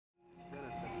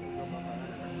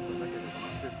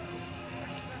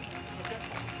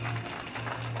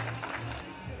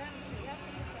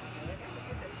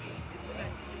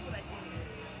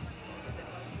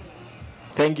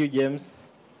Thank you, James.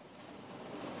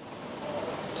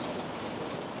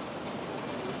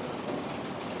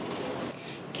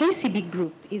 KCB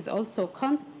Group is also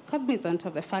cognizant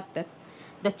of the fact that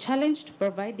the challenge to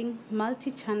providing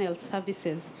multi-channel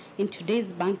services in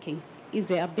today's banking is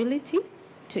the ability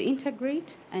to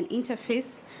integrate and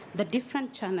interface the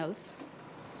different channels,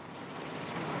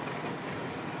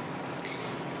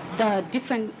 the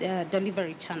different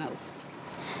delivery channels.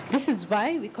 This is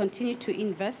why we continue to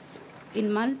invest in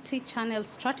multi-channel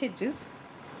strategies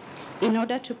in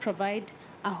order to provide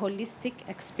a holistic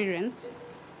experience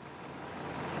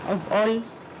of all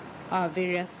our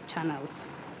various channels.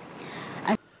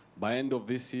 By end of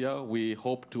this year, we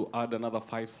hope to add another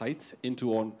 5 sites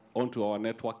onto our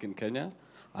network in Kenya,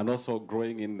 and also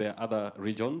growing in the other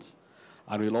regions.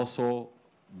 And we'll also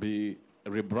be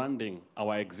rebranding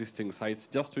our existing sites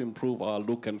just to improve our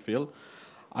look and feel.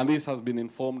 And this has been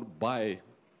informed by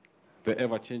the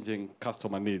ever-changing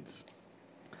customer needs.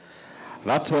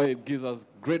 That's why it gives us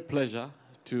great pleasure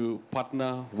to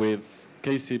partner with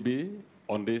KCB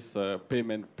on this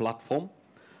payment platform.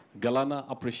 Galana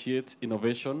appreciates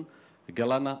innovation.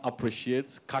 Galana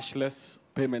appreciates cashless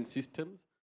payment systems.